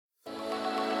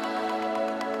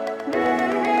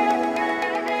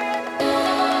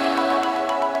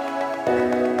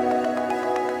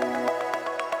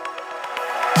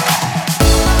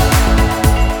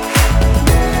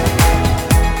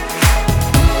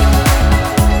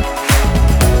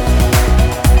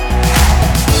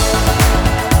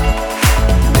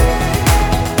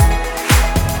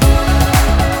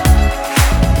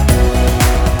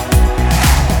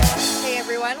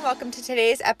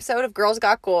today's episode of Girls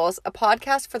Got Goals, a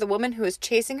podcast for the woman who is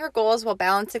chasing her goals while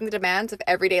balancing the demands of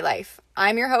everyday life.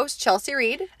 I'm your host, Chelsea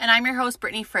Reed. And I'm your host,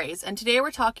 Brittany Fraze. And today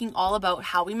we're talking all about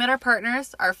how we met our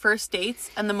partners, our first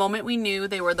dates, and the moment we knew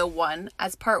they were the one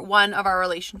as part one of our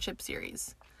relationship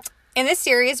series. In this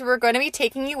series, we're going to be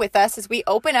taking you with us as we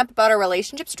open up about our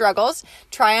relationship struggles,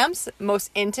 triumphs, most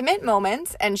intimate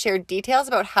moments, and share details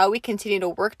about how we continue to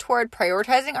work toward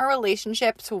prioritizing our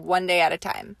relationships one day at a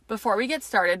time. Before we get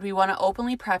started, we want to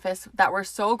openly preface that we're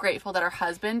so grateful that our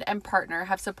husband and partner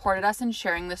have supported us in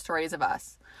sharing the stories of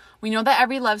us. We know that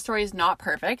every love story is not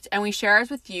perfect, and we share ours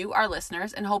with you, our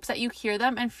listeners, in hopes that you hear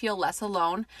them and feel less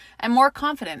alone and more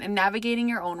confident in navigating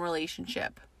your own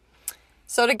relationship.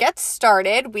 So to get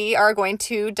started, we are going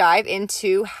to dive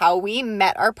into how we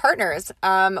met our partners.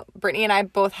 Brittany and I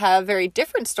both have very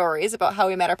different stories about how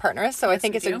we met our partners. So yes, I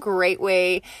think it's a great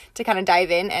way to kind of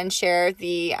dive in and share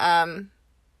the,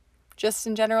 just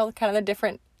in general, kind of the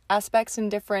different aspects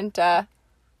and different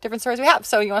stories we have.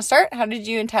 So you want to start? How did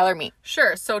you and Tyler meet?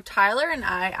 Sure. So Tyler and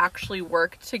I actually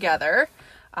worked together.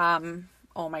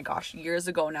 Oh my gosh, years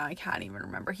ago now. I can't even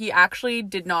remember. He actually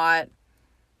did not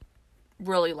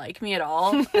really like me at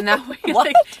all, and that way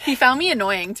like he found me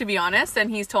annoying, to be honest, and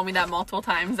he's told me that multiple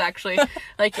times actually.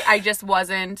 Like I just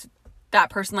wasn't that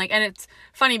person, like, and it's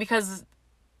funny because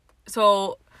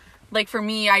so like for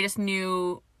me, I just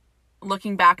knew,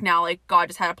 looking back now, like God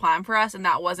just had a plan for us, and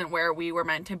that wasn't where we were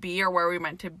meant to be or where we were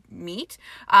meant to meet,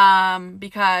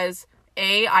 because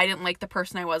A, I didn't like the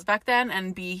person I was back then,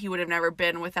 and B, he would have never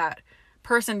been with that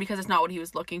person because it's not what he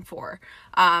was looking for.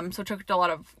 So it took a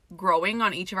lot of growing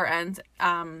on each of our ends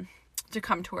to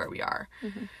come to where we are.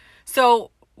 Mm-hmm. So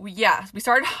we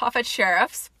started off at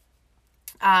Sheriff's.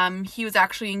 He was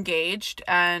actually engaged,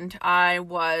 and I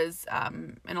was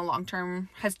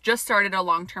has just started a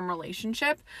long-term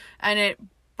relationship, and it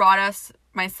brought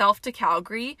myself to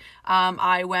Calgary.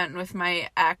 I went with my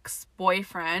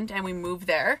ex-boyfriend and we moved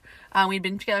there. We'd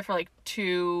been together for like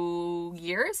 2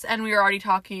 years, and we were already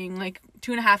talking, like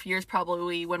 2.5 years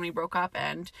probably, when we broke up,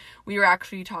 and we were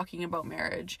actually talking about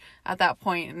marriage at that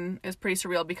point. And it was pretty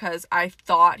surreal because I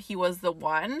thought he was the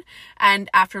one, and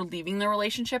after leaving the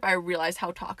relationship I realized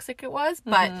how toxic it was.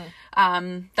 But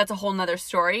that's a whole nother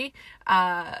story.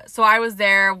 So I was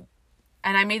there,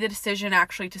 and I made the decision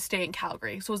actually to stay in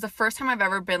Calgary. So it was the first time I've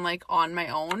ever been like on my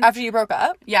own. After you broke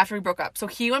up? Yeah, after we broke up. So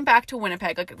he went back to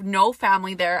Winnipeg, like no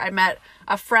family there. I met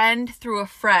a friend through a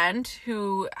friend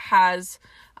who has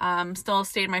still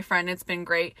stayed my friend. It's been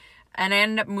great. And I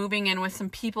ended up moving in with some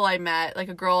people I met, like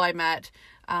a girl I met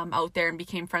out there and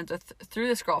became friends with through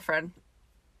this girlfriend,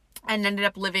 and ended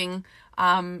up living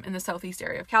in the southeast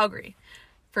area of Calgary.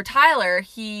 For Tyler,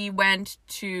 he went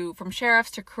from Sheriff's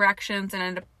to Corrections and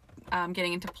ended up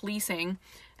getting into policing,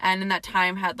 and in that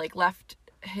time had like left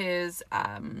his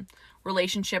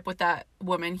relationship with that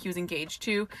woman he was engaged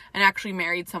to and actually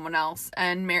married someone else,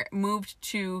 and moved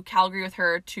to Calgary with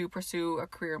her to pursue a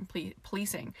career in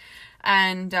policing,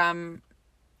 and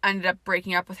ended up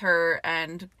breaking up with her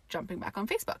and jumping back on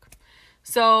Facebook.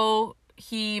 So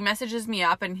he messages me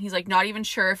up, and he's like not even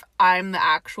sure if I'm the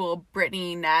actual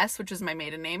Brittany Ness, which is my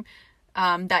maiden name,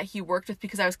 that he worked with,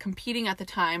 because I was competing at the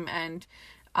time and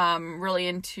really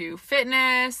into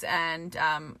fitness and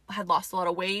had lost a lot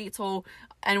of weight. So,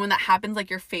 and when that happens, like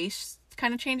your face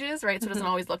kind of changes, right? So it doesn't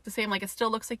always look the same. Like it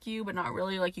still looks like you, but not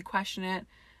really. Like you question it.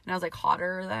 And I was like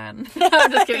hotter than.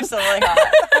 I'm just kidding. So really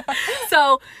hot.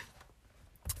 So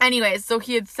anyways, so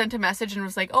he had sent a message and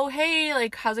was like, oh hey,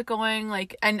 like how's it going?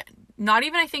 Like, and I don't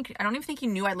even think he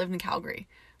knew I lived in Calgary.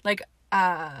 Like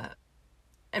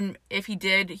and if he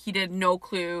did no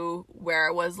clue where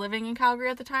I was living in Calgary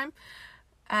at the time.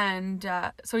 And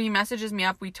so he messages me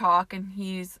up, we talk, and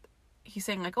he's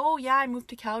saying like, oh yeah, I moved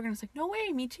to Calgary. And I was like, no way,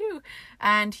 me too.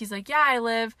 And he's like, yeah, I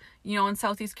live, in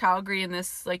Southeast Calgary in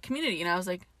this like community. And I was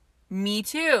like, me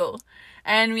too.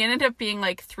 And we ended up being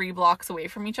like 3 blocks away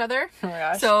from each other. Oh my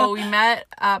gosh. So we met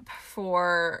up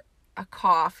for a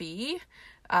coffee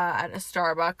at a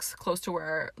Starbucks close to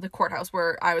where the courthouse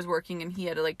where I was working, and he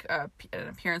had like an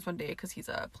appearance one day because he's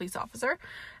a police officer.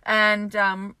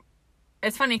 And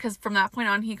it's funny because from that point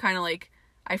on, he kind of like,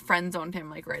 I friend zoned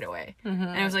him like right away. Mm-hmm.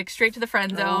 And it was like straight to the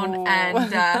friend zone. Oh.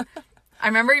 And I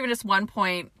remember even just one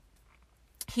point,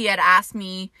 he had asked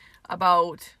me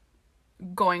about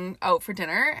going out for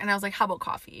dinner, and I was like, how about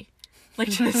coffee? Like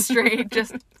just straight,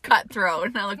 just cutthroat.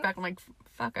 And I look back, I'm like,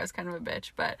 fuck, I was kind of a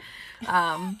bitch. But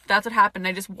that's what happened.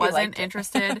 I just wasn't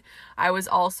interested. I was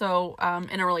also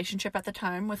in a relationship at the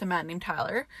time with a man named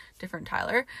Tyler, different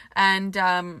Tyler. And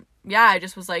I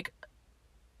just was like,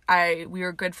 we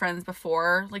were good friends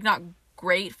before, like not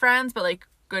great friends, but like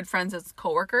good friends as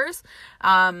coworkers.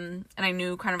 And I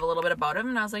knew kind of a little bit about him,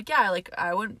 and I was like, yeah, like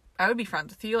I would be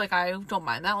friends with you. Like, I don't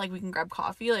mind that. Like, we can grab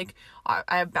coffee. Like,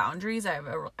 I have boundaries. I'm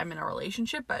in a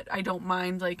relationship, but I don't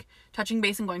mind like touching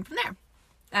base and going from there.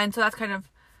 And so that's kind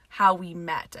of how we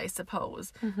met, I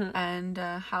suppose, and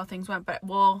how things went. But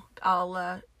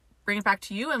I'll bring it back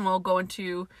to you, and we'll go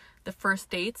into the first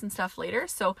dates and stuff later.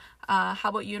 So how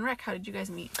about you and Rick? How did you guys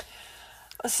meet?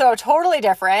 So totally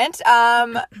different.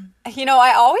 You know,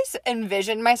 I always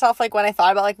envisioned myself, like when I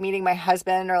thought about like meeting my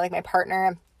husband or like my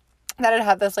partner, that I'd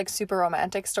have this like super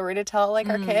romantic story to tell like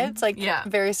our kids, like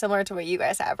very similar to what you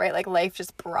guys have, right? Like life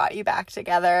just brought you back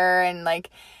together, and like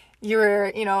you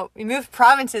were, you know, you moved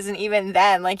provinces, and even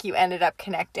then like you ended up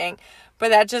connecting. But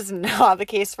that's just not the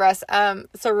case for us.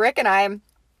 So Rick and I,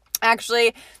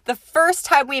 actually, the first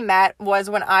time we met was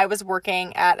when I was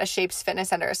working at a Shapes Fitness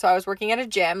Center. So I was working at a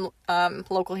gym,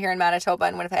 local here in Manitoba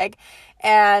in Winnipeg,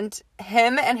 and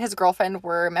him and his girlfriend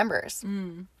were members.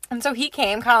 And so he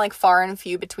came kind of like far and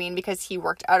few between because he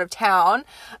worked out of town.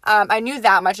 I knew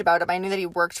that much about him. I knew that he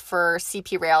worked for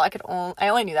CP Rail. I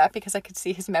only knew that because I could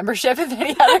see his membership, and then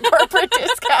he had a corporate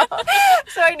discount.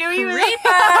 So I knew he was.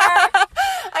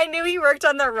 I knew he worked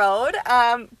on the road.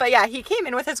 But yeah, he came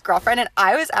in with his girlfriend, and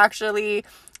I was actually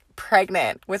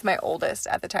pregnant with my oldest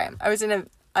at the time. I was in a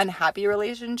unhappy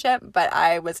relationship, but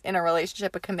I was in a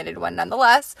relationship, a committed one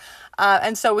nonetheless,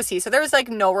 and so was he. So there was like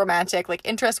no romantic like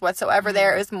interest whatsoever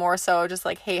there. It was more so just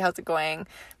like, hey, how's it going?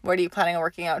 What are you planning on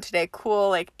working out today? Cool,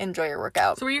 like enjoy your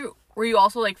workout. So were you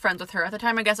also like friends with her at the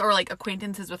time, I guess, or like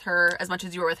acquaintances with her as much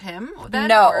as you were with him then?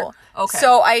 No. Or? Okay.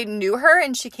 So I knew her,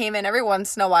 and she came in every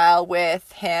once in a while with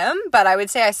him, but I would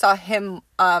say I saw him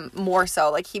more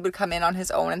so. Like he would come in on his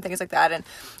own and things like that, and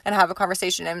have a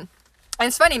conversation. And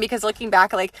it's funny because looking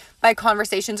back, like my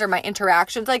conversations or my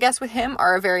interactions, I guess, with him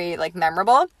are very like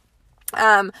memorable.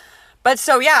 But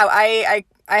so yeah, I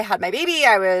had my baby.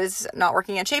 I was not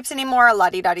working at Shapes anymore,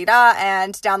 la-di-da-di-da.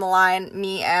 And down the line,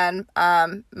 me and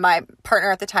my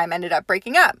partner at the time ended up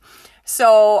breaking up.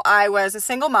 So I was a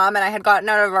single mom, and I had gotten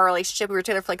out of our relationship. We were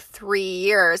together for like 3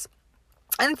 years.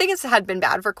 And things had been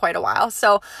bad for quite a while.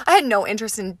 So I had no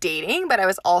interest in dating, but I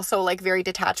was also like very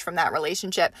detached from that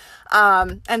relationship.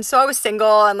 And so I was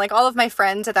single, and like all of my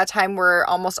friends at that time were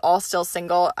almost all still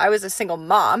single. I was a single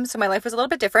mom, so my life was a little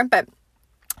bit different, but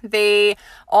they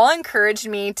all encouraged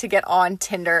me to get on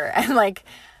Tinder. And like,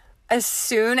 as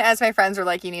soon as my friends were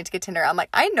like, you need to get Tinder, I'm like,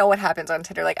 I know what happens on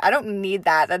Tinder. Like, I don't need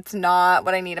that. That's not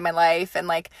what I need in my life. And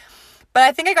like, but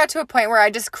I think I got to a point where I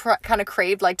just kind of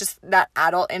craved like just that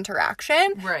adult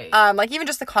interaction. Right. Like even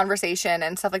just the conversation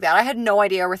and stuff like that. I had no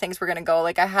idea where things were going to go.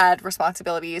 Like I had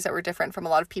responsibilities that were different from a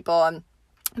lot of people.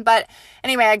 But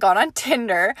anyway, I got on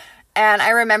Tinder, and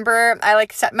I remember I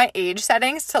like set my age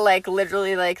settings to like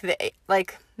literally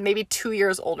like maybe 2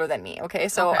 years older than me. Okay.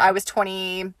 So I was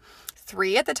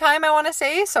 23 at the time, I want to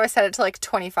say. So I set it to like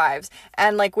 25s,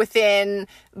 and like within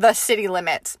the city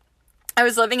limits. I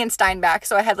was living in Steinbach,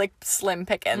 so I had like slim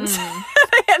pickings.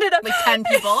 I ended up like 10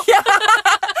 people. Yeah.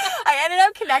 I ended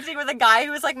up connecting with a guy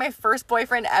who was like my first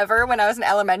boyfriend ever when I was in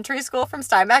elementary school from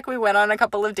Steinbach. We went on a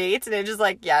couple of dates, and it just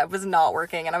like, it was not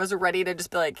working. And I was ready to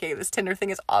just be like, hey, this Tinder thing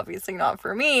is obviously not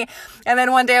for me. And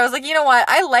then one day I was like, you know what?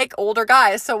 I like older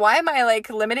guys. So why am I like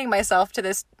limiting myself to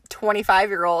this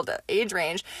 25-year-old age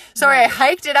range? So I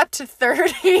hiked it up to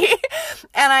 30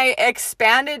 and I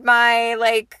expanded my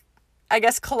like, I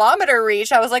guess, kilometer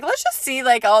reach. I was like, let's just see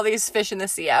like all these fish in the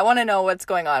sea. I want to know what's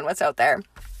going on, what's out there.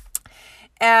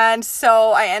 And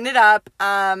so I ended up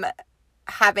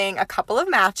having a couple of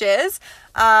matches.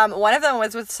 One of them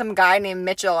was with some guy named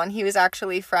Mitchell, and he was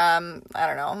actually from, I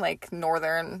don't know, like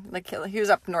northern, like he was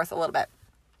up north a little bit.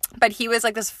 But he was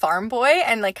like this farm boy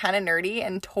and like kind of nerdy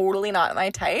and totally not my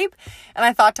type. And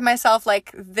I thought to myself,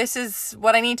 like, this is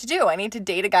what I need to do. I need to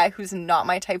date a guy who's not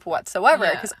my type whatsoever,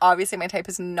 because obviously my type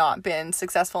has not been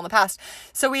successful in the past.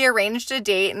 So we arranged a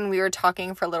date, and we were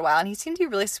talking for a little while, and he seemed to be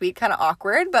really sweet, kind of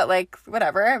awkward, but like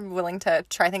whatever. I'm willing to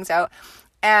try things out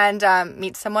and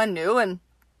meet someone new. And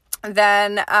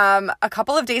then a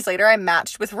couple of days later, I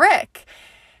matched with Rick.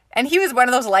 And he was one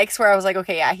of those likes where I was like,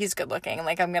 okay, yeah, he's good looking.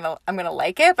 Like, I'm gonna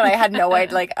like it. But I had no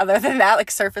idea, like, other than that,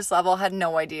 like, surface level, had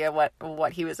no idea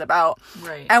what he was about.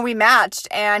 Right. And we matched,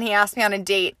 and he asked me on a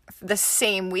date the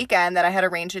same weekend that I had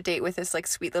arranged a date with this, like,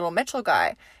 sweet little Mitchell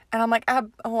guy. And I'm like, I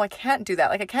can't do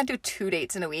that. Like, I can't do 2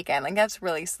 dates in a weekend. Like, that's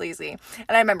really sleazy.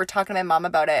 And I remember talking to my mom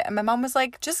about it. And my mom was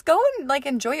like, just go and, like,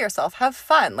 enjoy yourself. Have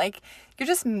fun. Like, you're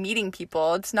just meeting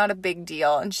people. It's not a big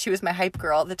deal. And she was my hype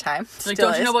girl at the time. Like,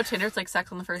 don't you know about Tinder? It's like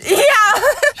sex on the first date. Yeah.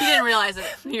 She didn't realize it.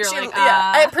 You're like,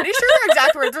 yeah. I'm pretty sure her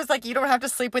exact words was like, you don't have to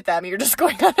sleep with them. You're just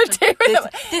going on a date with them.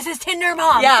 This is Tinder,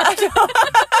 Mom. Yeah.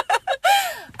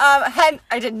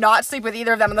 I did not sleep with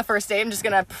either of them on the first date. I'm just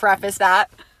going to preface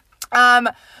that.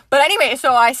 But anyway,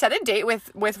 so I set a date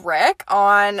with Rick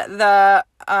on the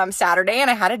Saturday,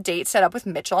 and I had a date set up with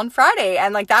Mitchell on Friday.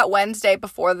 And like that Wednesday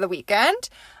before the weekend,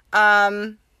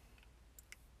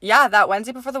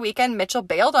 Mitchell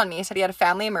bailed on me. Said he had a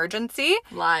family emergency.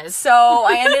 Lies. So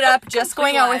I ended up just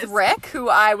going out with Rick, who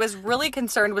I was really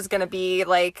concerned was going to be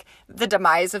like the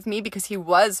demise of me because he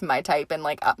was my type and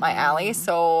like up my alley.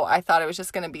 So I thought it was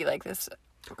just going to be like this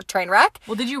train wreck.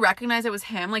 Well, did you recognize it was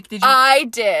him? Like, did you? I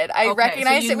did. I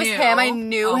recognized it was him. I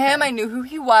knew him. I knew who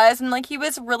he was. And like, he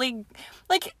was really,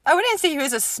 like, I wouldn't say he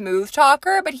was a smooth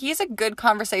talker, but he's a good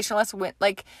conversationalist.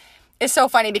 Like, it's so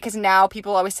funny because now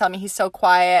people always tell me he's so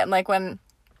quiet. And like, when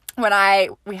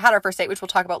we had our first date, which we'll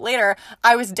talk about later,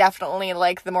 I was definitely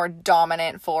like the more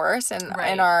dominant force in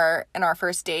our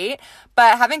first date.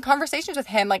 But having conversations with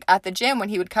him like at the gym when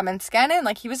he would come and scan in,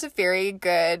 like he was a very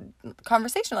good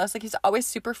conversationalist. Like he's always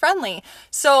super friendly.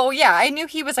 So yeah, I knew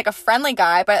he was like a friendly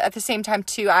guy, but at the same time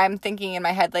too, I'm thinking in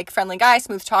my head like friendly guy,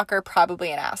 smooth talker,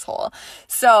 probably an asshole.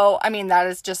 So I mean that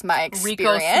is just my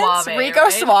experience. Rico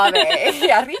Suave.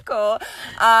 Yeah, Rico.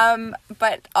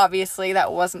 But obviously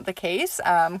that wasn't the case.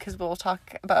 Because we'll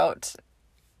talk about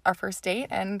our first date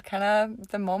and kind of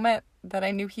the moment that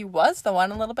I knew he was the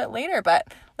one a little bit later.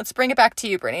 But let's bring it back to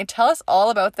you, Brittany. Tell us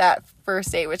all about that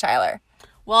first date with Tyler.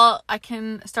 Well, I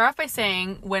can start off by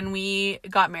saying when we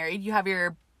got married, you have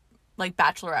your like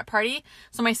bachelorette party.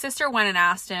 So my sister went and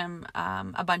asked him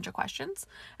a bunch of questions.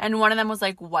 And one of them was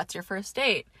like, what's your first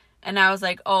date? And I was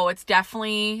like, oh, it's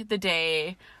definitely the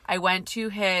day I went to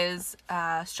his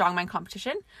strongman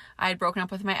competition. I had broken up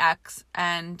with my ex,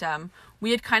 and we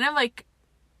had kind of like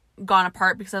gone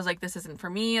apart because I was like, this isn't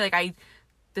for me. Like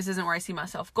this isn't where I see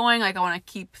myself going. Like I want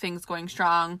to keep things going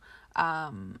strong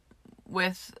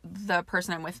with the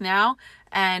person I'm with now.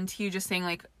 And he was just saying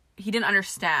like, he didn't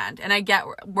understand. And I get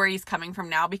where he's coming from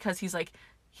now because he's like,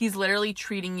 he's literally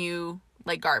treating you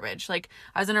like garbage. Like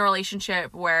I was in a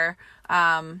relationship where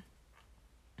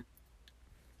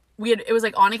it was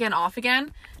like on again, off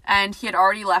again, and he had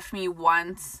already left me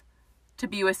once to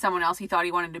be with someone else he thought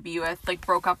he wanted to be with, like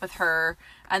broke up with her,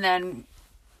 and then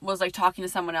was like talking to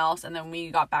someone else, and then we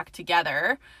got back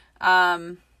together.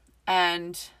 And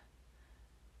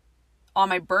on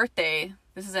my birthday,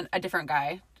 this is a different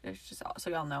guy, it's just so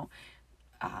y'all know,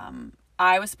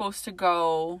 I was supposed to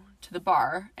go to the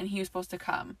bar, and he was supposed to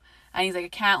come, and he's like, I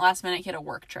can't last minute, he had a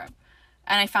work trip.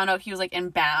 And I found out he was like in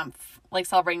Banff, like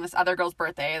celebrating this other girl's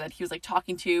birthday that he was like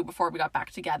talking to before we got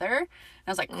back together. And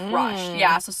I was like crushed.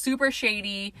 Yeah, so super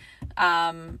shady.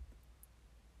 Not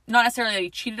necessarily that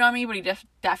he cheated on me, but he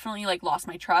definitely like lost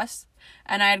my trust.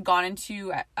 And I had gone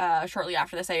into, shortly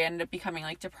after this, I ended up becoming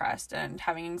like depressed and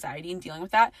having anxiety and dealing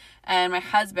with that. And my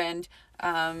husband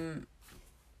had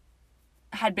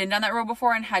been down that road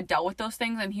before and had dealt with those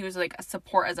things. And he was like a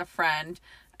support as a friend,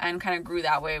 and kind of grew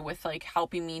that way with like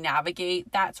helping me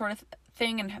navigate that sort of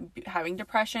thing and having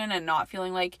depression and not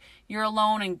feeling like you're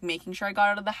alone and making sure I got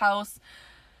out of the house.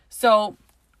 So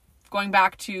going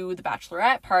back to the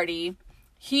bachelorette party,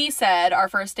 he said our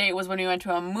first date was when we went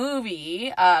to a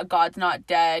movie, God's Not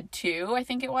Dead 2, I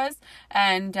think it was.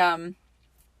 And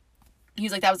he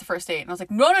was like, that was the first date. And I was like,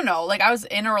 no. Like I was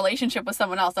in a relationship with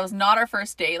someone else. That was not our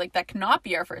first date. Like that cannot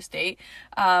be our first date.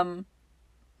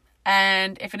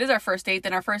 And if it is our first date,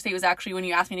 then our first date was actually when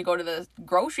you asked me to go to the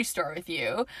grocery store with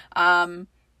you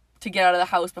to get out of the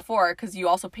house before, because you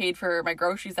also paid for my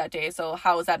groceries that day. So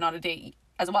how is that not a date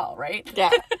as well, right?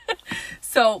 Yeah.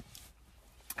 So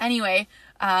anyway,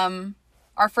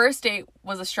 our first date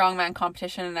was a strongman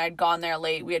competition, and I'd gone there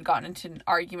late. We had gotten into an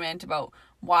argument about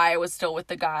why I was still with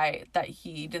the guy that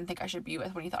he didn't think I should be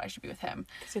with when he thought I should be with him.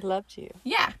 Because he loved you.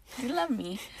 Yeah, he loved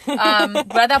me. But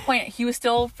at that point, he was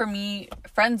still, for me,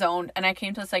 friend zoned, and I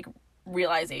came to this like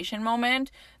realization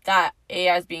moment that A,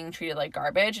 I was being treated like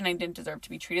garbage, and I didn't deserve to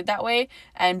be treated that way,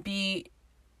 and B,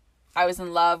 I was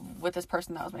in love with this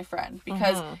person that was my friend,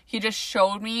 because he just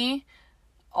showed me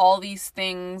all these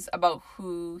things about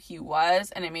who he was,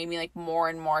 and it made me like more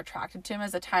and more attracted to him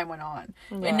as the time went on.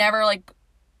 Yeah. It never like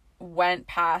went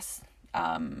past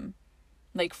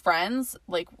like friends.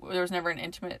 Like there was never an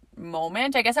intimate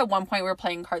moment. I guess at one point we were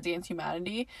playing Cards Against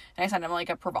Humanity, and I sent him like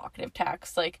a provocative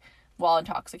text like while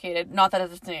intoxicated. Not that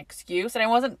it's an excuse, and I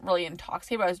wasn't really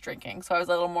intoxicated, but I was drinking, so I was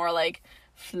a little more like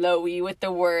flowy with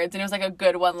the words, and it was like a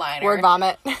good one-liner. Word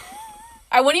vomit.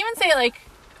 I wouldn't even say like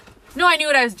No, I knew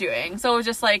what I was doing. So it was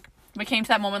just like, we came to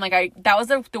that moment, like that was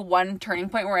the one turning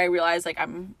point where I realized like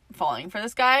I'm falling for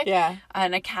this guy. Yeah.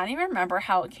 And I can't even remember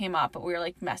how it came up, but we were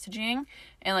like messaging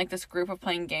in like this group of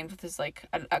playing games with his like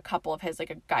a couple of his, like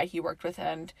a guy he worked with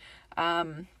and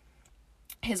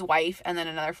his wife and then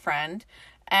another friend.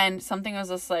 And something was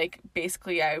just like,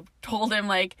 basically I told him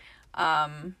like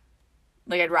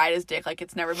I'd ride his dick like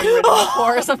it's never been ridden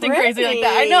before or something Really? crazy like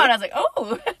that. I know. And I was like,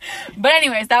 oh. But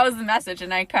anyways, that was the message.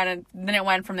 And I then it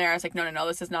went from there. I was like, no,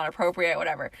 this is not appropriate,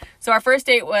 whatever. So our first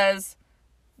date was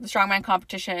the strongman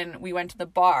competition. We went to the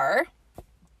bar,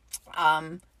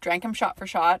 drank him shot for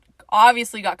shot.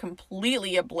 Obviously got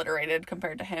completely obliterated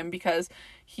compared to him because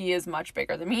he is much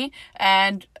bigger than me.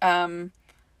 And,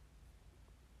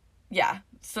 yeah,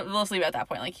 so let's leave it at that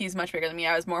point. Like, he's much bigger than me.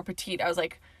 I was more petite. I was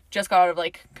like, just got out of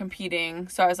like competing,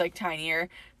 so I was like tinier,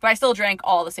 but I still drank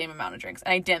all the same amount of drinks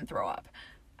and I didn't throw up.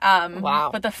 Wow.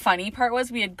 But the funny part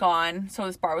was we had gone, so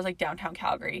this bar was like downtown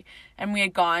Calgary, and we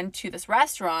had gone to this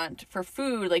restaurant for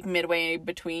food like midway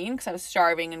between because I was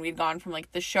starving, and we'd gone from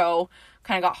like the show,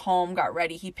 kind of got home, got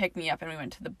ready, he picked me up and we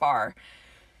went to the bar.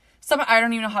 I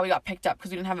don't even know how we got picked up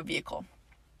because we didn't have a vehicle.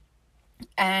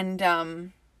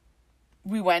 And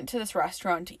we went to this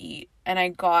restaurant to eat, and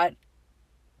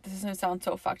this is going to sound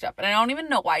so fucked up, and I don't even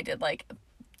know why I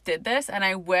did this, and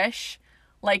I wish,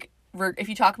 like, if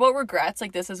you talk about regrets,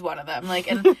 like, this is one of them,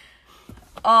 like, and,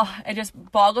 it just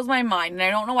boggles my mind, and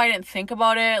I don't know why I didn't think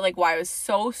about it, like, why I was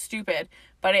so stupid,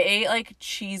 but I ate, like,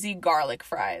 cheesy garlic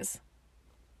fries.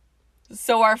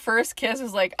 So our first kiss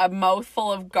was, like, a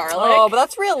mouthful of garlic. Oh, but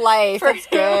that's real life. That's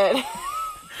good.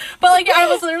 But, like, I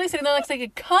was literally sitting there,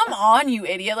 like, come on, you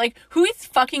idiot, like, who eats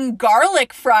fucking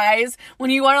garlic fries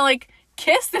when you want to, like,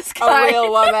 kiss this guy? A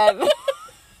real woman. Like, I'm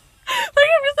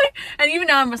just like, and even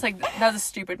now I'm just like, that was a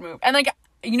stupid move. And like,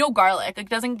 you know, garlic, like,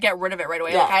 doesn't get rid of it right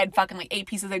away. Yeah. Like, I had fucking like 8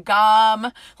 pieces of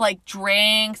gum, like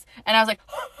drinks, and I was like,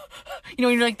 you know,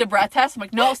 you're like the breath test. I'm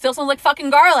like, no, it still smells like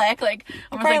fucking garlic. Like,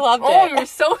 I was like, loved oh, it. you were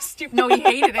so stupid. No, he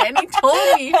hated it, and he told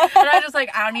me, and I was just like,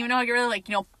 I don't even know how to get rid of, like,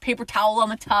 you know, paper towel on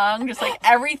the tongue, just like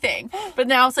everything. But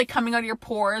now it's like coming out of your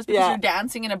pores because you're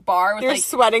dancing in a bar with You're like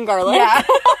sweating garlic. Yeah.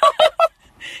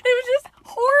 It was just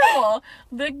horrible.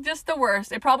 Just the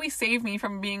worst. It probably saved me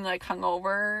from being like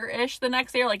hungover-ish the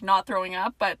next day, or like not throwing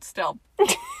up, but still.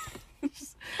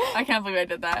 I can't believe I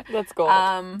did that. That's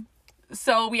gold.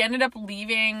 So we ended up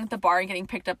leaving the bar and getting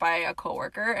picked up by a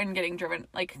coworker and getting driven,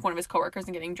 like one of his coworkers,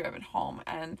 and getting driven home.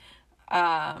 And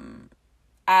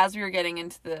as we were getting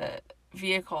into the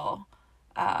vehicle,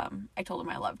 I told him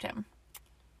I loved him.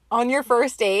 On your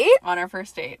first date? On our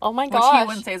first date. Oh my Which gosh. he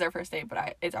wouldn't say is our first date,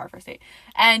 but it's our first date.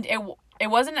 And it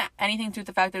wasn't anything to do with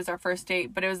the fact that it was our first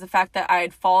date, but it was the fact that I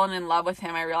had fallen in love with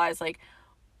him. I realized, like,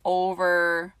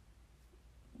 over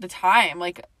the time,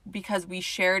 like, because we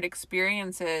shared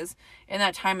experiences in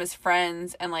that time as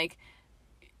friends, and like,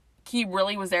 he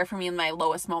really was there for me in my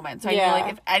lowest moments. So I knew,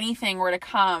 like, if anything were to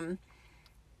come,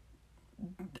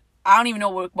 I don't even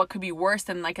know what could be worse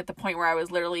than, like, at the point where I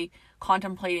was literally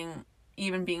contemplating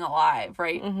even being alive,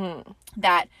 right? Mm-hmm.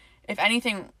 That if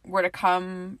anything were to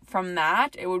come from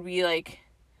that, it would be like,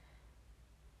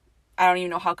 I don't even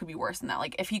know how it could be worse than that.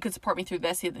 Like, if he could support me through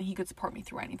this, then he could support me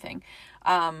through anything.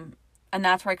 And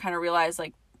that's where I kind of realized,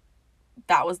 like,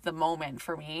 that was the moment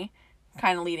for me,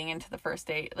 kind of leading into the first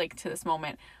date, like, to this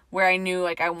moment where I knew,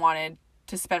 like, I wanted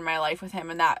to spend my life with him,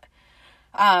 and that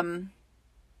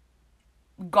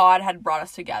God had brought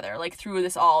us together, like, through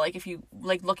this all. Like, if you,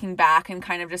 like, looking back and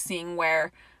kind of just seeing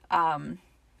where,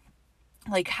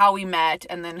 like, how we met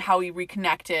and then how we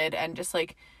reconnected, and just,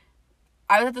 like,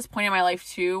 I was at this point in my life,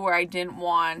 too, where I didn't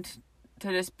want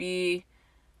to just be,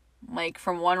 like,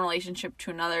 from one relationship to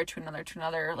another, to another, to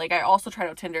another. Like, I also tried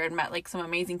out Tinder and met, like, some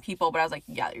amazing people, but I was like,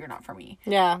 yeah, you're not for me.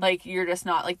 Yeah. Like, you're just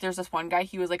not, like, there's this one guy,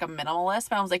 he was, like, a minimalist,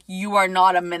 and I was like, you are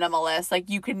not a minimalist. Like,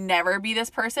 you could never be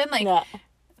this person. Like,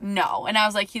 no. And I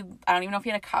was like, I don't even know if he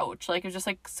had a couch. Like, it was just,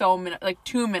 like, so,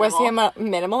 too minimal. Was he a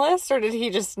minimalist, or did he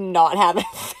just not have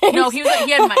anything? No, he was, like,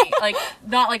 he had money. Like,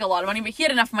 not, like, a lot of money, but he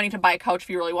had enough money to buy a couch if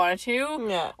he really wanted to.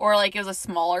 Yeah. Or, like, it was a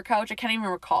smaller couch. I can't even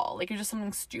recall. Like, it was just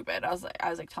something stupid. I was,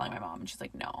 like, telling my mom, and she's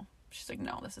like, no. She's like,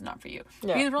 no, this is not for you.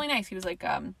 Yeah. He was really nice. He was, like,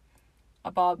 did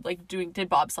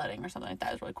bobsledding or something like that.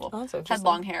 It was really cool. Oh, that's Had interesting.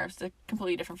 long hair. It's a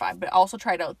completely different vibe. But also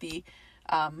tried out the,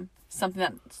 something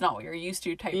that's not what you're used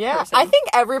to type person. I think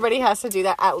everybody has to do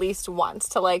that at least once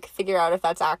to, like, figure out if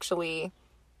that's actually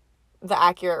the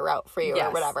accurate route for you,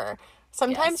 or whatever.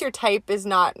 Sometimes your type is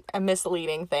not a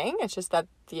misleading thing. It's just that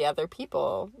the other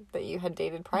people that you had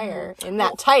dated prior in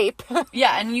that type.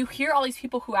 Yeah, and you hear all these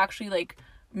people who actually, like,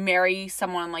 marry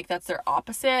someone like that's their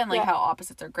opposite, and like how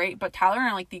opposites are great, but Tyler and I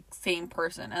are like the same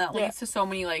person, and that leads to so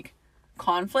many like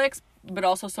conflicts, but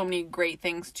also so many great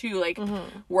things too, like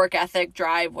work ethic,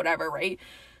 drive, whatever, right?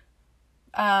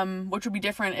 Which would be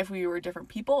different if we were different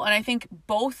people. And I think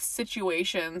both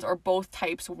situations or both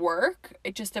types work.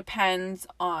 It just depends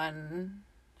on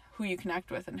who you connect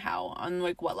with and how, on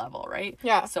like what level, right?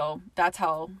 Yeah. So that's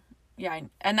how, and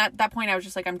at that point I was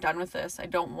just like, I'm done with this. I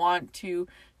don't want to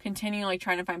continue like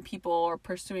trying to find people or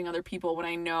pursuing other people when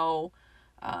I know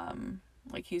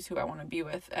like he's who I want to be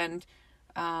with. And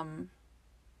and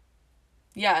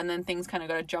then things kind of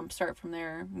got a jump start from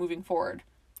there moving forward.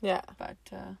 Yeah. But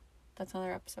that's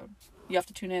another episode. You have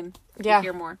to tune in to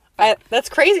hear more. That's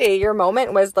crazy. Your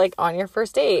moment was like on your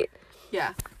first date.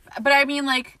 Yeah. But I mean,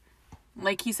 like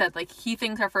he said, like he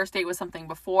thinks our first date was something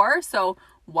before. So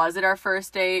was it our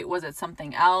first date? Was it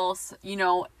something else? You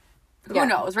know, who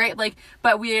knows, right? Like,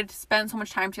 but we had spent so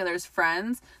much time together as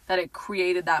friends that it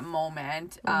created that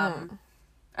moment. And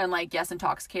like, yes,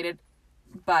 intoxicated,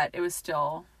 but it was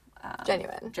still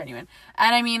genuine.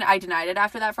 And I mean, I denied it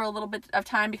after that for a little bit of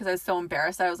time because I was so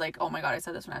embarrassed. I was like, oh my god, I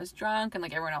said this when I was drunk, and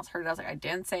like everyone else heard it. I was like, I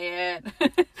didn't say it.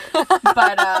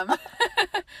 But I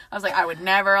was like, I would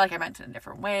never, like I meant it in a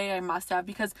different way. I must have,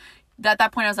 because at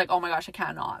that point I was like, oh my gosh, I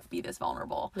cannot be this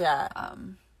vulnerable. Yeah.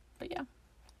 But yeah,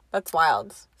 that's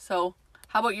wild. So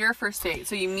how about your first date?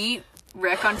 So you meet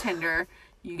Rick on Tinder,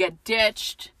 you get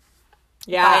ditched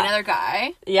by another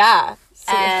guy. Yeah.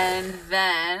 And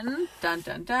then, dun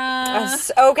dun dun.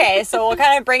 Okay, so we'll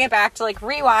kind of bring it back to like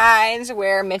rewind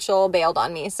where Mitchell bailed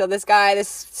on me. So this guy, this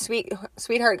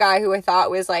sweetheart guy who I thought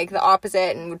was like the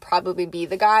opposite and would probably be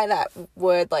the guy that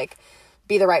would like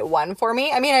be the right one for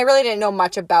me. I mean, I really didn't know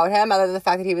much about him other than the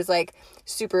fact that he was like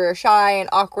super shy and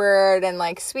awkward and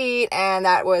like sweet, and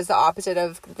that was the opposite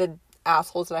of the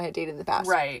assholes that I had dated in the past.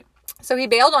 Right. So he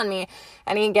bailed on me,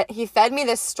 and he fed me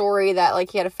this story that like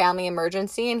he had a family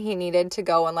emergency and he needed to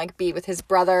go and like be with his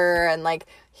brother, and like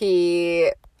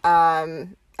he I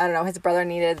don't know, his brother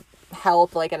needed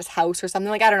help like at his house or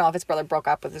something. Like I don't know if his brother broke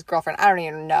up with his girlfriend. I don't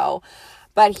even know.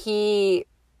 But he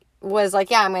was like,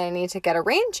 yeah, I'm going to need to get a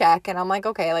rain check, and I'm like,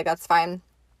 okay, like that's fine.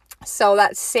 So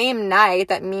that same night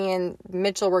that me and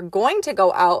Mitchell were going to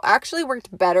go out actually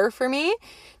worked better for me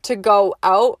to go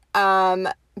out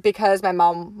because my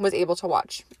mom was able to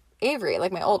watch Avery,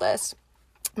 like my oldest.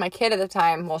 My kid at the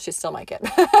time, well, she's still my kid.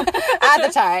 At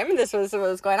the time, this was what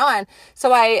was going on.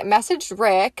 So I messaged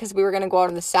Rick because we were going to go out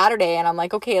on the Saturday, and I'm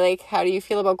like, okay, like, how do you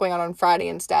feel about going out on Friday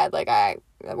instead? Like,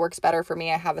 it works better for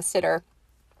me. I have a sitter.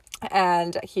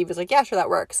 And he was like, yeah, sure, that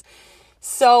works.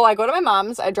 So I go to my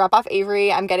mom's, I drop off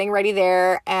Avery, I'm getting ready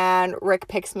there, and Rick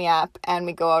picks me up, and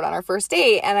we go out on our first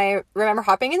date. And I remember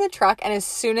hopping in the truck, and as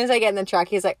soon as I get in the truck,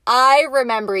 he's like, I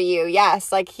remember you.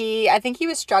 Yes. Like I think he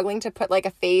was struggling to put like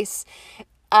a face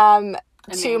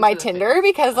to my Tinder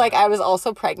because like I was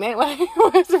also pregnant when I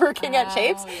was working at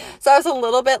Shapes. Yeah. So I was a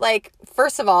little bit like,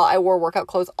 first of all, I wore workout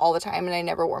clothes all the time and I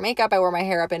never wore makeup. I wore my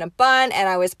hair up in a bun, and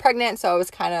I was pregnant, so I was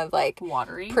kind of like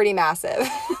watery, pretty massive.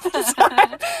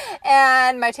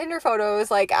 And my Tinder photos,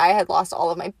 like I had lost all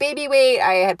of my baby weight.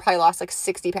 I had probably lost like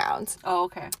 60 pounds. Oh,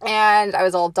 okay. And I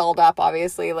was all dolled up,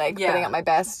 obviously, like putting up my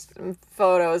best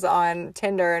photos on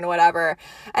Tinder and whatever.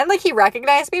 And like he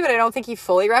recognized me, but I don't think he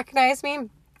fully recognized me.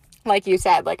 Like you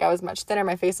said, like I was much thinner,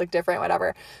 my face looked different,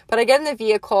 whatever. But I get in the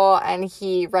vehicle and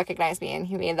he recognized me and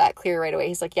he made that clear right away.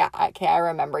 He's like, yeah, okay, I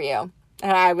remember you.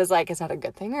 And I was like, is that a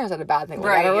good thing or is that a bad thing?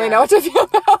 Like, I don't really know what to feel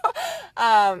about.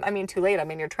 I mean, too late.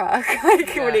 I'm in your truck. Like,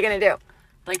 what are you going to do?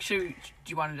 Like, do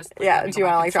you want to just... Like, do you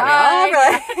want to, like, drop me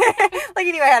off? Or, like,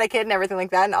 you knew I had a kid and everything like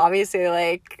that. And obviously,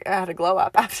 like, I had a glow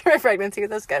up after my pregnancy.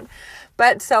 That's good.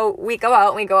 But, so, we go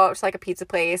out to, like, a pizza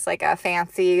place, like, a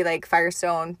fancy, like,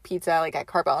 Firestone pizza, like, at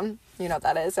Carbone. You know what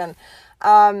that is. And,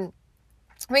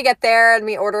 we get there and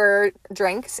we order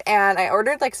drinks. And I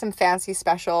ordered, like, some fancy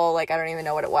special, like, I don't even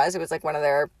know what it was. It was, like, one of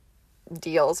their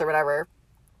deals or whatever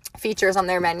features on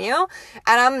their menu, and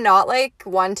I'm not like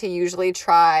one to usually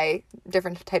try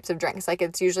different types of drinks. Like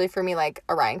it's usually for me like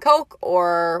a Ryan Coke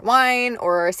or wine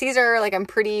or a Caesar. Like I'm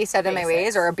pretty set in my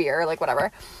ways, or a beer, like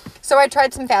whatever. So I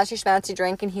tried some fancy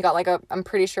drink, and he got like I'm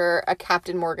pretty sure a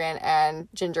Captain Morgan and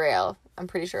ginger ale. I'm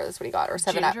pretty sure that's what he got, or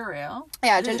 7-Up. Ginger ale?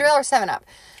 Yeah, ginger ale or 7-Up.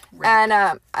 Right.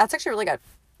 And that's actually really good.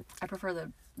 I prefer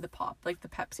the pop, like the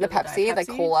Pepsi. The Pepsi, like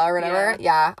cola or whatever.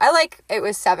 Yeah. I like, it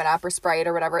was 7-Up or Sprite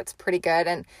or whatever. It's pretty good.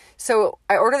 And so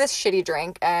I ordered this shitty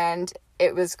drink and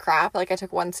it was crap. Like I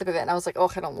took one sip of it and I was like,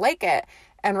 oh, I don't like it.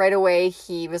 And right away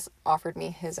he offered me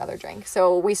his other drink.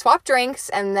 So we swapped drinks,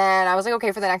 and then I was like,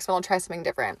 okay, for the next one I'll try something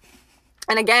different.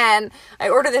 And again, I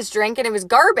ordered this drink and it was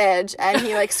garbage, and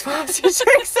he like swaps his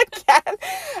drinks again.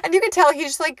 And you can tell he's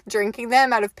just like drinking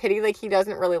them out of pity. Like he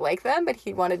doesn't really like them, but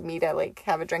he wanted me to like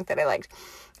have a drink that I liked.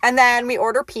 And then we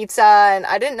order pizza, and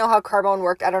I didn't know how Carbone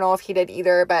worked. I don't know if he did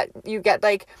either, but you get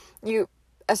like, you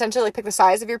essentially like, pick the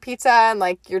size of your pizza and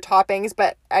like your toppings,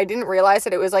 but I didn't realize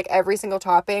that it was like every single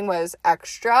topping was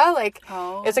extra. Like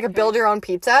it's like a build your own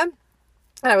pizza.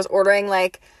 And I was ordering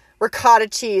like ricotta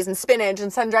cheese and spinach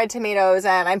and sun-dried tomatoes,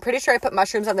 and I'm pretty sure I put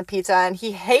mushrooms on the pizza, and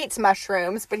he hates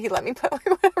mushrooms, but he let me put like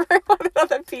whatever I wanted on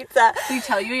the pizza. Did he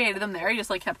tell you he hated them there? He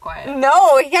just like kept quiet?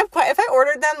 No, he kept quiet. If I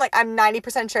ordered them, like I'm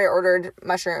 90% sure I ordered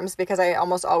mushrooms because I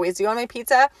almost always do on my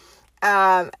pizza,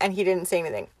 and he didn't say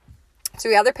anything. So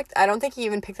we either picked, I don't think he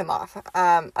even picked them off.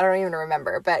 I don't even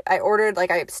remember, but I ordered, like,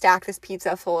 I stacked this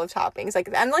pizza full of toppings, like,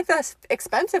 and like the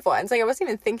expensive ones. Like, I wasn't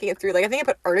even thinking it through. Like, I think I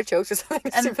put artichokes or something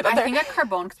stupid on there. I think at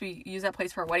Carbone, because we use that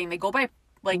place for a wedding, they go by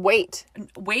like weight,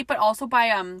 but also by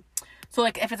so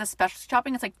like if it's a specialty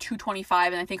topping, it's like $2.25,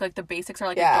 and I think like the basics are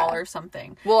like $1 or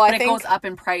something. Well, but I think it goes up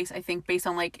in price. I think based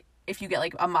on like if you get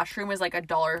like a mushroom is like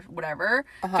 $1 whatever,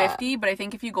 50. But I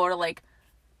think if you go to like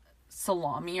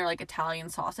salami or like Italian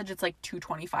sausage, it's like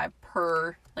 $2.25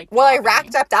 per like. Well, I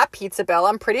racked up that pizza bill.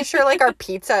 I'm pretty sure like our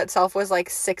pizza itself was like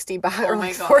 $60 or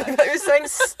like $40. It was something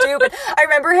stupid. I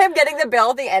remember him getting the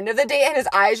bill at the end of the day and his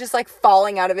eyes just like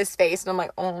falling out of his face, and I'm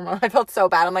like, oh no, I felt so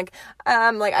bad. I'm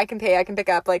like I can pay, I can pick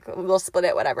up, like we'll split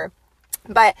it, whatever.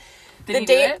 But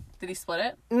did he split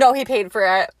it? No, he paid for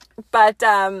it. But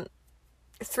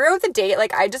throughout the date,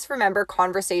 like I just remember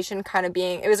conversation kind of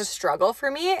being, it was a struggle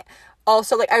for me.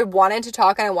 Also, like, I wanted to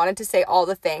talk and I wanted to say all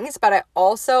the things, but I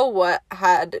also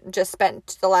had just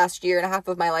spent the last year and a half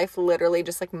of my life literally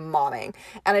just, like, momming.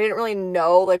 And I didn't really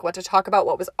know, like, what to talk about,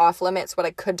 what was off limits, what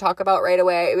I could talk about right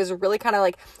away. It was really kind of,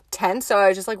 like, tense, so I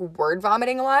was just, like, word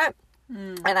vomiting a lot.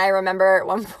 And I remember at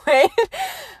one point,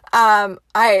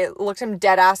 I looked him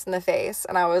dead ass in the face,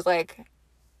 and I was like,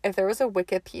 if there was a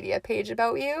Wikipedia page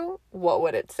about you, what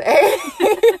would it say?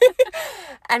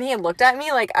 And he looked at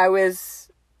me like I was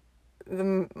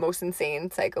the most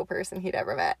insane psycho person he'd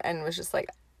ever met, and was just like,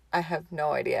 I have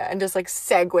no idea, and just like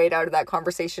segued out of that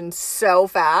conversation so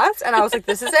fast. And I was like,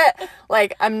 this is it,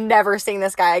 like I'm never seeing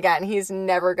this guy again, he's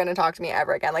never gonna talk to me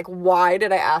ever again. Like, why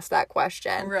did I ask that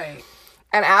question? Right.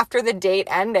 And after the date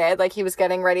ended, like he was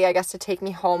getting ready, I guess, to take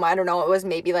me home. I don't know, it was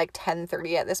maybe like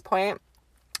 10:30 at this point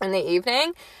in the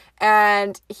evening,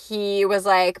 and he was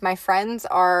like, my friends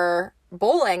are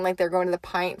bowling, like they're going to the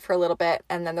Pint for a little bit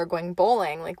and then they're going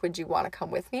bowling, like would you want to come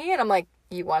with me? And I'm like,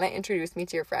 you want to introduce me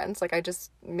to your friends? Like I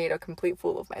just made a complete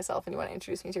fool of myself and you want to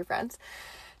introduce me to your friends?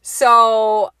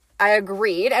 So I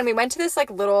agreed, and we went to this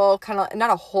like little kind of, not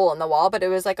a hole in the wall, but it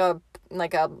was like a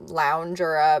lounge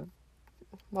or a,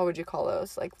 what would you call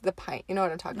those, like the Pint, you know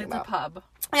what I'm talking about? It's a pub.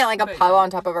 Yeah, like a pub on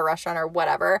top of a restaurant or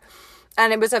whatever.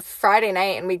 And it was a Friday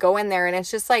night, and we go in there, and it's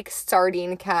just, like,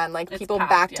 sardine can, like, people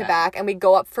back to back, and we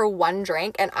go up for one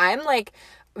drink, and I'm, like,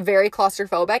 very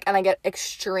claustrophobic, and I get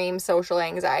extreme social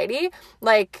anxiety.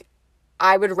 Like,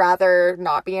 I would rather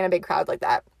not be in a big crowd like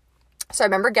that. So I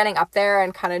remember getting up there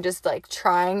and kind of just, like,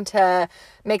 trying to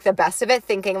make the best of it,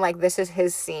 thinking, like, this is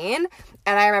his scene.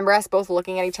 And I remember us both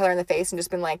looking at each other in the face and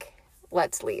just being like,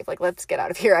 let's leave. Like, let's get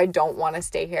out of here. I don't want to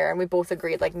stay here. And we both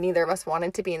agreed, like, neither of us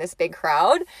wanted to be in this big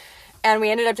crowd. And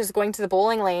we ended up just going to the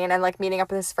bowling lane and, like, meeting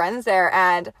up with his friends there.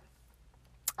 And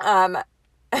kind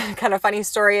of funny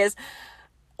story is,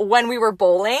 when we were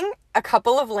bowling, a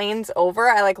couple of lanes over,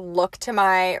 I, like, look to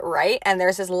my right, and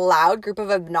there's this loud group of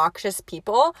obnoxious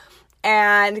people.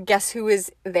 And guess who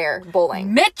is there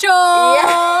bowling? Mitchell!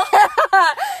 Yeah.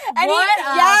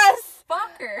 Yes!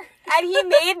 Fucker. And he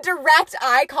made direct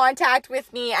eye contact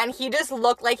with me, and he just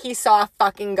looked like he saw a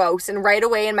fucking ghost. And right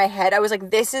away in my head, I was like,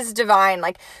 this is divine.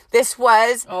 Like, this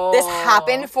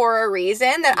happened for a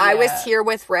reason, that I was here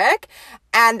with Rick.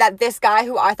 And that this guy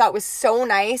who I thought was so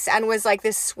nice and was like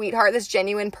this sweetheart, this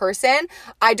genuine person,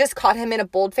 I just caught him in a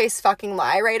bold-faced fucking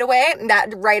lie right away. And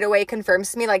that right away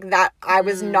confirms to me, like, that I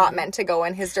was not meant to go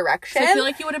in his direction. So I feel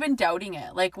like he would have been doubting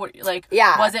it. Like, what? Like,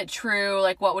 yeah. Was it true?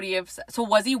 Like, what would he have said? So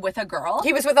was he with a girl?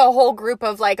 He was with a whole group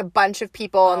of, like, a bunch of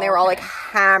people, and they were all, like,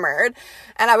 hammered.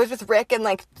 And I was with Rick and,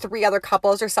 like, 3 other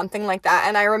couples or something like that.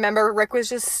 And I remember Rick was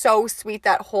just so sweet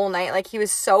that whole night. Like, he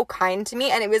was so kind to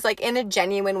me, and it was, like, in a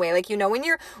genuine way. Like, you know, when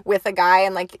you're with a guy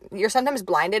and, like, you're sometimes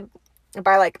blinded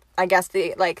by, like, I guess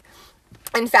the, like,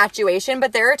 infatuation,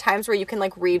 but there are times where you can,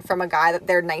 like, read from a guy that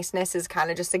their niceness is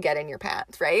kind of just to get in your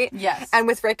pants, right? Yes. And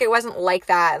with Rick, it wasn't like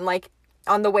that. And, like,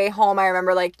 on the way home, I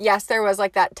remember, like, yes, there was,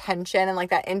 like, that tension and,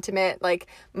 like, that intimate, like,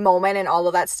 moment and all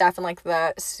of that stuff and, like,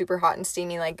 the super hot and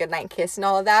steamy, like, goodnight kiss and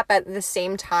all of that. But at the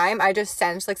same time, I just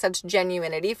sensed, like, such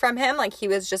genuinity from him. Like, he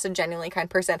was just a genuinely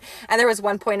kind person. And there was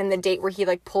one point in the date where he,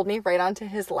 like, pulled me right onto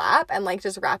his lap and, like,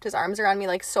 just wrapped his arms around me,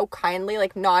 like, so kindly,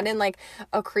 like, not in, like,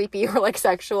 a creepy or, like,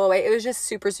 sexual way. It was just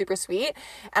super, super sweet.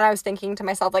 And I was thinking to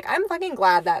myself, like, I'm fucking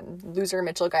glad that loser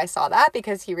Mitchell guy saw that,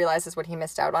 because he realizes what he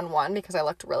missed out on. One, because I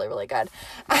looked really, really good.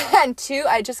 And two,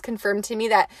 I just confirmed to me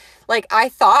that, like, I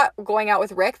thought going out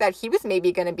with Rick that he was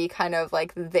maybe going to be kind of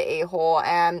like the a-hole,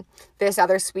 and this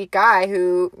other sweet guy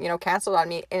who, you know, canceled on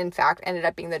me, in fact, ended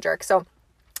up being the jerk. So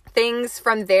things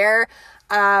from there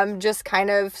just kind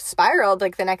of spiraled.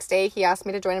 Like, the next day he asked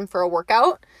me to join him for a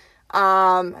workout.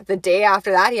 The day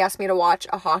after that, he asked me to watch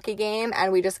a hockey game,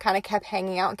 and we just kind of kept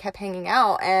hanging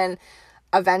out. And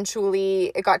eventually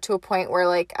it got to a point where,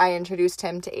 like, I introduced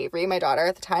him to Avery, my daughter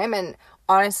at the time. And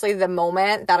honestly, the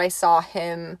moment that I saw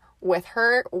him with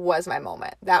her was my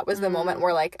moment. That was the moment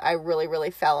where, like, I really,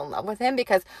 really fell in love with him,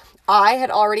 because I had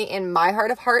already in my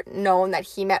heart of heart known that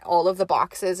he met all of the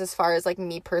boxes as far as, like,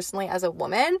 me personally as a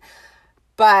woman.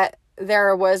 But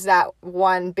there was that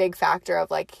one big factor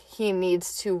of, like, he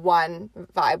needs to, one,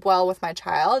 vibe well with my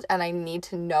child, and I need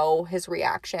to know his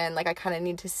reaction. Like, I kind of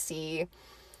need to see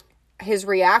his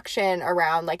reaction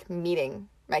around, like, meeting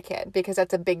my kid, because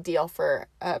that's a big deal for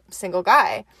a single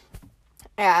guy.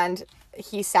 And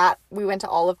we went to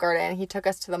Olive Garden. He took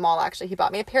us to the mall. Actually, he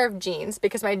bought me a pair of jeans,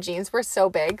 because my jeans were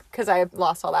so big because I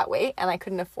lost all that weight and I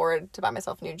couldn't afford to buy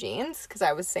myself new jeans because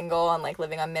I was single and, like,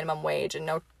 living on minimum wage and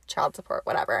no child support,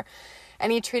 whatever.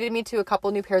 And he treated me to a couple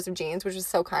new pairs of jeans, which was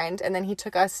so kind. And then he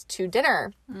took us to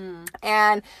dinner.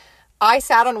 And I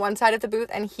sat on one side of the booth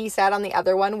and he sat on the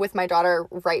other one with my daughter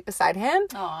right beside him.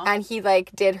 Aww. And he,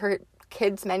 like, did her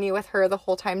kids menu with her the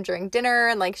whole time during dinner.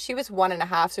 And, like, she was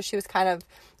 1.5, so she was kind of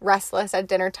restless at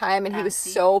dinner time, and he was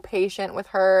so patient with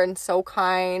her and so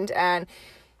kind. And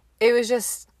it was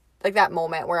just, like, that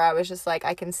moment where I was just like,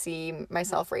 I can see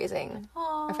myself raising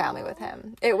a family with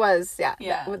him. It was, that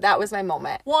was my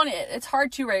moment. Well, and it's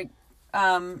hard to, right?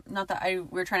 Not that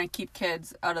we're trying to keep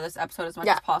kids out of this episode as much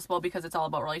as possible, because it's all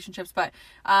about relationships. But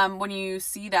when you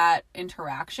see that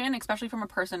interaction, especially from a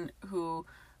person who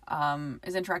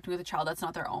is interacting with a child that's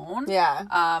not their own, that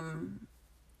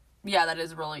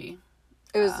is really,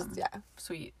 it was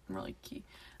sweet, really key.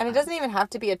 And it doesn't even have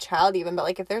to be a child even, but,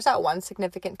 like, if there's that one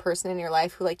significant person in your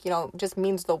life who, like, you know, just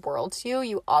means the world to you,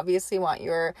 you obviously want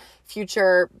your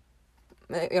future,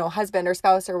 you know, husband or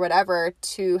spouse or whatever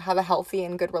to have a healthy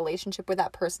and good relationship with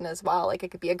that person as well. Like, it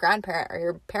could be a grandparent or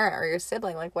your parent or your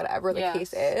sibling, like, whatever the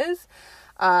case is,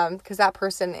 because that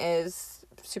person is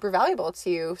super valuable to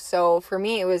you. So for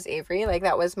me, it was Avery. Like,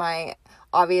 that was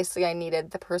obviously I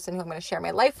needed the person who I'm going to share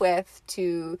my life with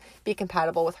to be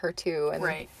compatible with her too.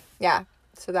 And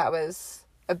so that was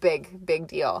a big, big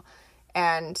deal.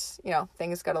 And, you know,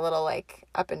 things got a little, like,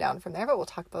 up and down from there, but we'll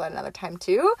talk about that another time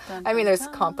too. I mean, there's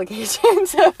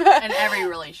complications of in every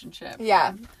relationship.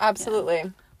 Yeah, absolutely. Yeah.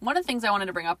 One of the things I wanted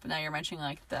to bring up, now you're mentioning,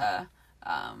 like, the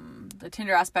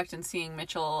Tinder aspect and seeing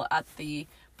Mitchell at the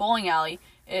bowling alley,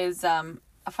 is a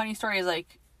funny story is,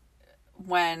 like,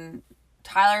 when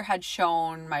Tyler had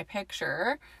shown my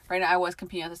picture, right? I was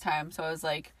competing at this time, so I was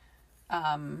like,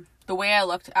 the way I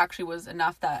looked actually was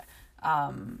enough that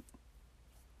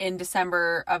in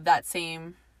December of that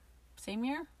same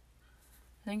year,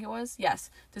 I think it was,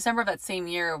 December of that same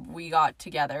year, we got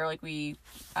together, like, we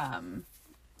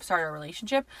started a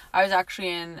relationship. I was actually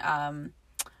in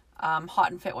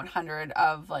Hot and Fit 100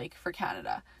 of, like, for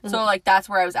Canada. So, like, that's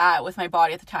where I was at with my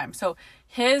body at the time. So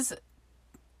his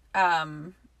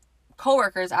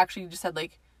coworkers actually just said,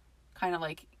 like, kind of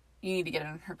like, you need to get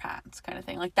in her pants kind of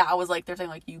thing. Like, that was, like, they're saying,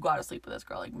 like, you gotta sleep with this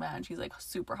girl. Like, man, she's, like,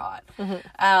 super hot.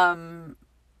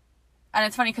 And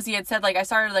it's funny because he had said, like, I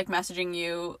started, like, messaging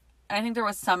you, and I think there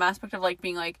was some aspect of, like,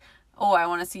 being like, oh, I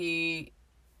want to see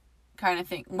kind of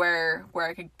thing where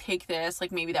I could take this,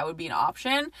 like, maybe that would be an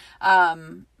option.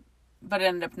 But it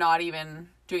ended up not even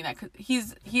doing that,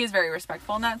 because he is very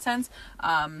respectful in that sense.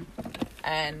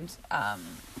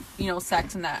 You know,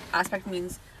 sex in that aspect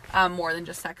means more than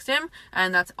just sexting,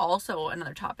 and that's also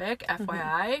another topic,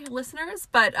 FYI, listeners.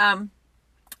 But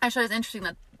actually, it's interesting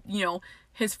that, you know,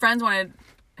 his friends wanted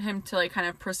him to, like, kind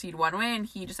of proceed one way, and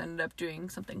he just ended up doing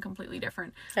something completely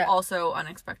different. Also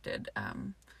unexpected,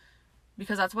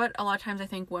 because that's what a lot of times I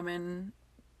think women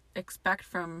expect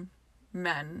from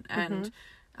men. And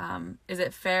is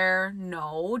it fair?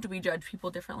 No. Do we judge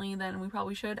people differently than we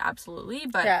probably should? Absolutely.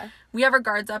 But we have our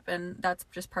guards up, and that's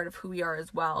just part of who we are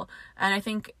as well. And I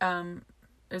think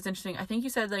it was interesting. I think you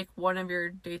said, like, one of your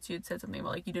dates, you had said something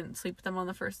about, like, you didn't sleep with them on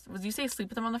the first... Did you say sleep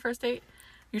with them on the first date?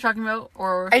 You're talking about,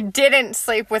 or... I didn't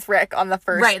sleep with Rick on the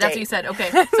first right, date. That's what you said. Okay.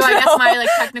 So I guess my, like,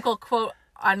 technical quote,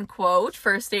 unquote,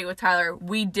 first date with Tyler,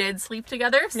 we did sleep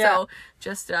together. So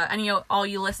just, and, you know, all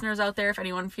you listeners out there, if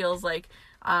anyone feels like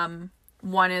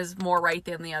one is more right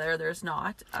than the other, there's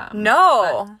not.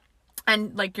 No.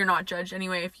 And, like, you're not judged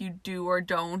anyway if you do or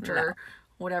don't, or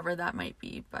whatever that might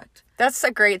be, but... That's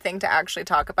a great thing to actually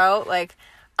talk about. Like,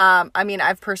 I mean,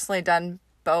 I've personally done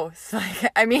both.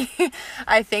 Like, I mean,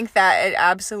 I think that it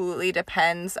absolutely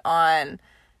depends on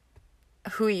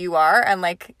who you are, and,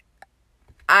 like,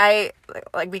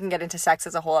 we can get into sex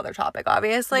as a whole other topic,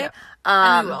 obviously. Yeah.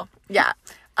 And we will. Yeah.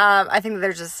 I think that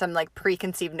there's just some, like,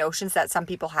 preconceived notions that some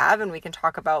people have, and we can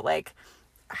talk about, like,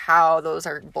 how those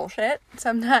are bullshit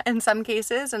in some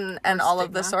cases, and all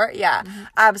of the sort. Yeah,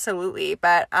 absolutely.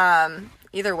 But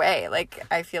either way, like,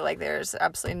 I feel like there's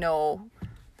absolutely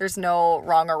there's no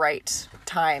wrong or right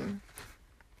time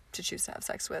to choose to have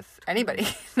sex with anybody.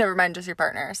 Never mind just your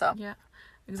partner. So yeah.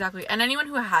 Exactly. And anyone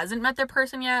who hasn't met their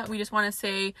person yet, we just want to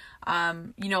say,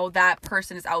 you know, that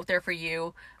person is out there for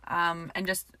you. And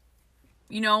just,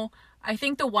 you know, I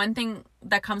think the one thing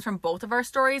that comes from both of our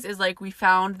stories is, like, we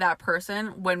found that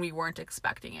person when we weren't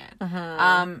expecting it.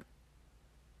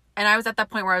 And I was at that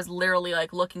point where I was literally,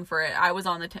 like, looking for it. I was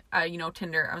on the, you know,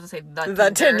 Tinder. I was going to say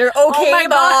the Tinder. Okay, oh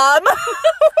Mom.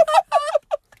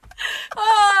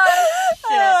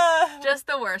 Oh, shit. Just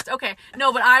the worst. Okay.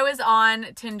 No, but I was on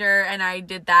Tinder and I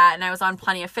did that, and I was on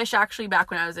Plenty of Fish actually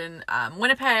back when I was in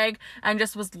Winnipeg, and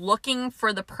just was looking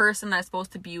for the person that I was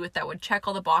supposed to be with that would check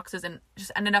all the boxes, and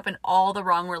just ended up in all the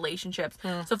wrong relationships.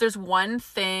 So if there's one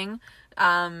thing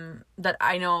that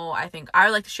I know, I think I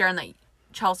would like to share, and that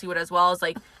Chelsea would as well, is,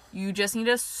 like, you just need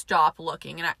to stop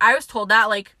looking. And I was told that,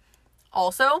 like,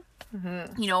 also,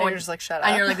 you know, and you're just like, shut up.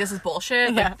 And you're like, this is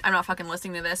bullshit. Like, I'm not fucking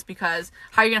listening to this, because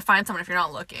how are you going to find someone if you're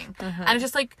not looking? And it's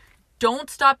just like, don't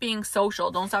stop being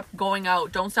social. Don't stop going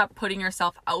out. Don't stop putting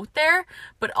yourself out there.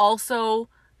 But also,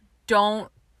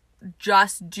 don't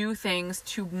just do things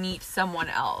to meet someone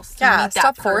else. Yeah,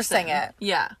 stop forcing it.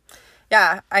 Yeah.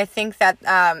 Yeah, I think that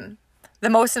the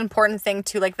most important thing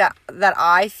too, like, that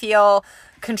I feel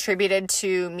contributed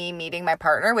to me meeting my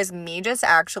partner was me just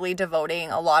actually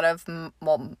devoting a lot of,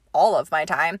 all of my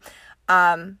time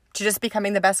to just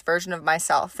becoming the best version of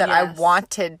myself that I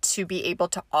wanted to be able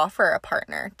to offer a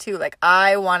partner too. Like,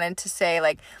 I wanted to say,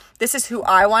 like, this is who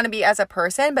I want to be as a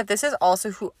person, but this is also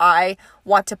who I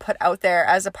want to put out there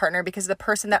as a partner, because the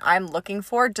person that I'm looking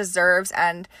for deserves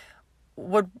and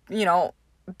would, you know,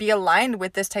 be aligned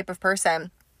with this type of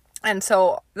person. And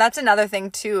so that's another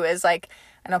thing too, is, like,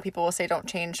 I know people will say don't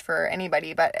change for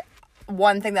anybody, but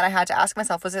one thing that I had to ask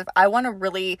myself was, if I want a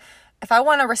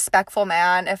respectful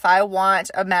man, if I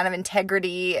want a man of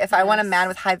integrity, if I want a man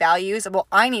with high values, well,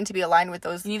 I need to be aligned with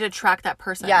those. You need to attract that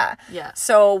person. Yeah.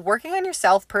 So working on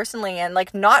yourself personally, and,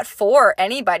 like, not for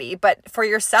anybody, but for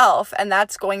yourself. And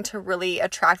that's going to really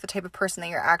attract the type of person that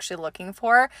you're actually looking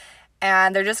for.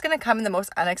 And they're just going to come in the most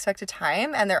unexpected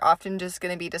time, and they're often just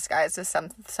going to be disguised as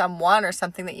someone or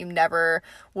something that you never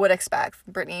would expect.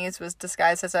 Brittany's was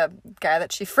disguised as a guy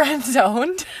that she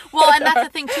friend-zoned. Well, and that's the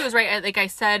thing too, is, right, like I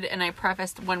said, and I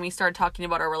prefaced when we started talking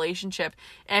about our relationship,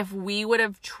 if we would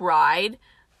have tried,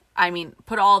 I mean,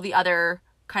 put all the other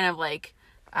kind of, like,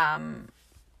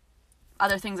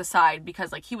 other things aside,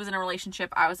 because, like, he was in a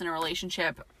relationship, I was in a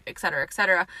relationship, etc.,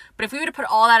 etc. But if we would have put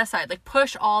all that aside, like,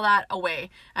 push all that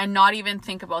away and not even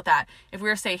think about that, if we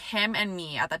were to say him and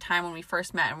me at the time when we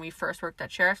first met and we first worked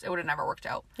at Sheriff's, it would have never worked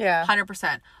out. Yeah.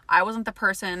 100%. I wasn't the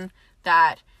person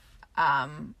that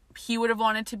he would have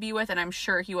wanted to be with, and I'm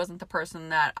sure he wasn't the person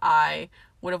that I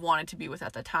would have wanted to be with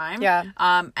at the time. Yeah.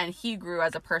 And he grew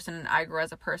as a person and I grew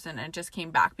as a person, and it just came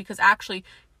back because actually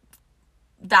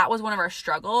that was one of our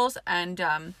struggles, and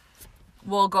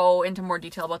we'll go into more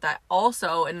detail about that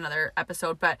also in another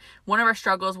episode. But one of our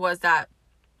struggles was that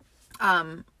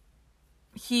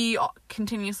he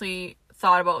continuously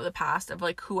thought about the past of,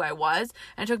 like, who I was,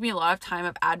 and it took me a lot of time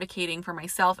of advocating for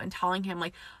myself and telling him,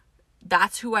 like,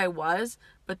 that's who I was,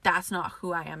 but that's not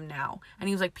who I am now. And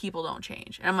he was like, people don't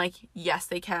change. And I'm like, yes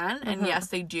they can, and yes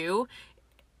they do,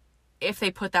 if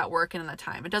they put that work in the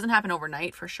time. It doesn't happen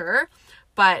overnight for sure,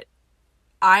 but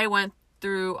I went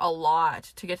through a lot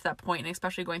to get to that point, and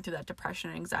especially going through that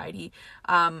depression and anxiety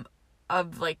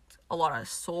of, like, a lot of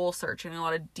soul searching, a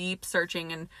lot of deep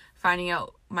searching, and finding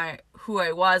out who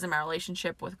I was and my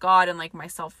relationship with God, and, like, my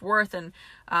self-worth, and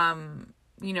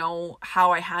you know,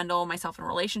 how I handle myself in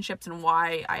relationships and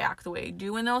why I act the way I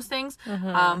do in those things.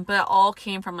 But it all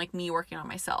came from, like, me working on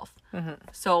myself.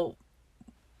 So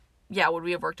yeah, would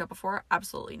we have worked out before?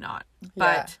 Absolutely not.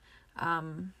 Yeah. But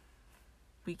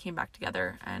we came back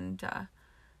together and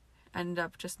ended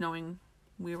up just knowing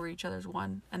we were each other's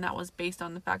one. And that was based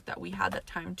on the fact that we had that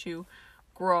time to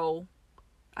grow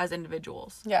as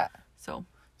individuals. Yeah. So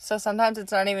sometimes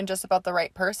it's not even just about the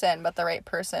right person, but the right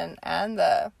person and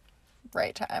the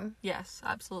right time. Yes,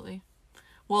 absolutely.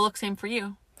 Well, look, same for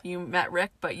you. You met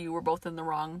Rick, but you were both in the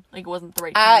wrong, like, it wasn't the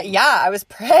right time. Yeah, I was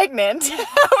pregnant.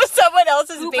 I was someone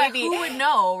else's baby. Who would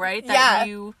know, right? That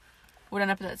you would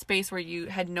end up in that space where you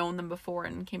had known them before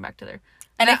and came back together.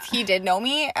 And if he did know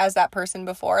me as that person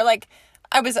before, like,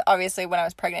 I was, obviously, when I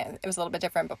was pregnant, it was a little bit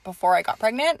different, but before I got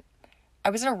pregnant, I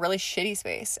was in a really shitty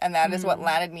space, and that is what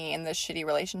landed me in this shitty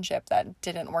relationship that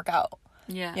didn't work out.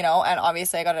 Yeah. You know, and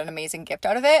obviously I got an amazing gift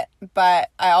out of it, but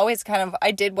I always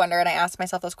I did wonder, and I asked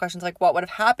myself those questions, like, what would have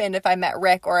happened if I met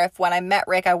Rick, or if when I met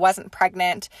Rick I wasn't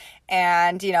pregnant,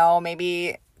 and, you know,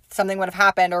 maybe something would have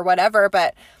happened or whatever,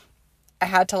 but I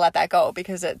had to let that go,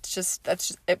 because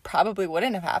it probably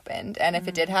wouldn't have happened, and if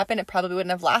it did happen, it probably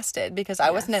wouldn't have lasted, because I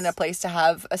wasn't in a place to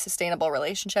have a sustainable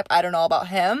relationship. I don't know about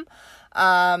him.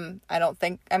 I don't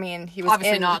think, I mean, he was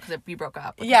obviously not, because we broke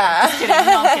up. Yeah. Just kidding.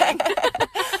 No, I'm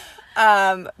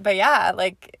kidding. But yeah,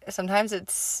 like, sometimes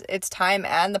it's time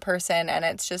and the person, and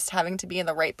it's just having to be in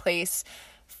the right place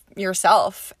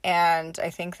yourself. And I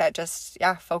think that just,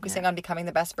 focusing on becoming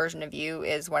the best version of you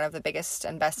is one of the biggest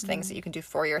and best things that you can do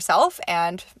for yourself,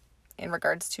 and in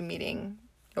regards to meeting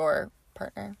your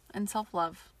partner. And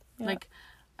self-love. Yeah. Like,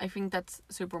 I think that's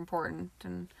super important.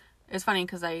 And it's funny,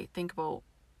 because I think about,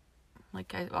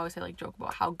 like, I always say, like, joke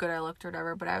about how good I looked or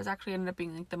whatever, but I was actually ended up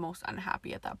being, like, the most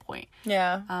unhappy at that point.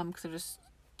 Yeah. Because I was just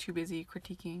too busy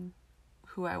critiquing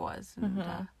who I was.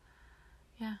 And,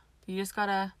 you just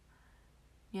gotta,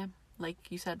 like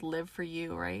you said, live for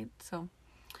you, right? So,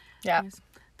 anyways,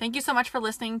 thank you so much for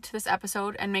listening to this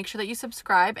episode, and make sure that you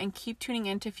subscribe and keep tuning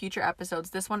in to future episodes.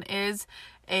 This one is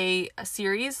a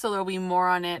series, so there'll be more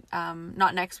on it,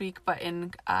 not next week, but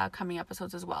in coming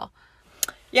episodes as well.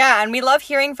 Yeah, and we love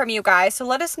hearing from you guys. So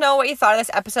let us know what you thought of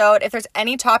this episode. If there's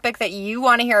any topic that you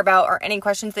want to hear about, or any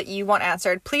questions that you want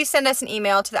answered, please send us an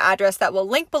email to the address that we'll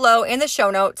link below in the show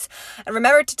notes. And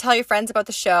remember to tell your friends about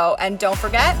the show. And don't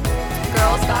forget,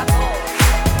 Girls Got Goals.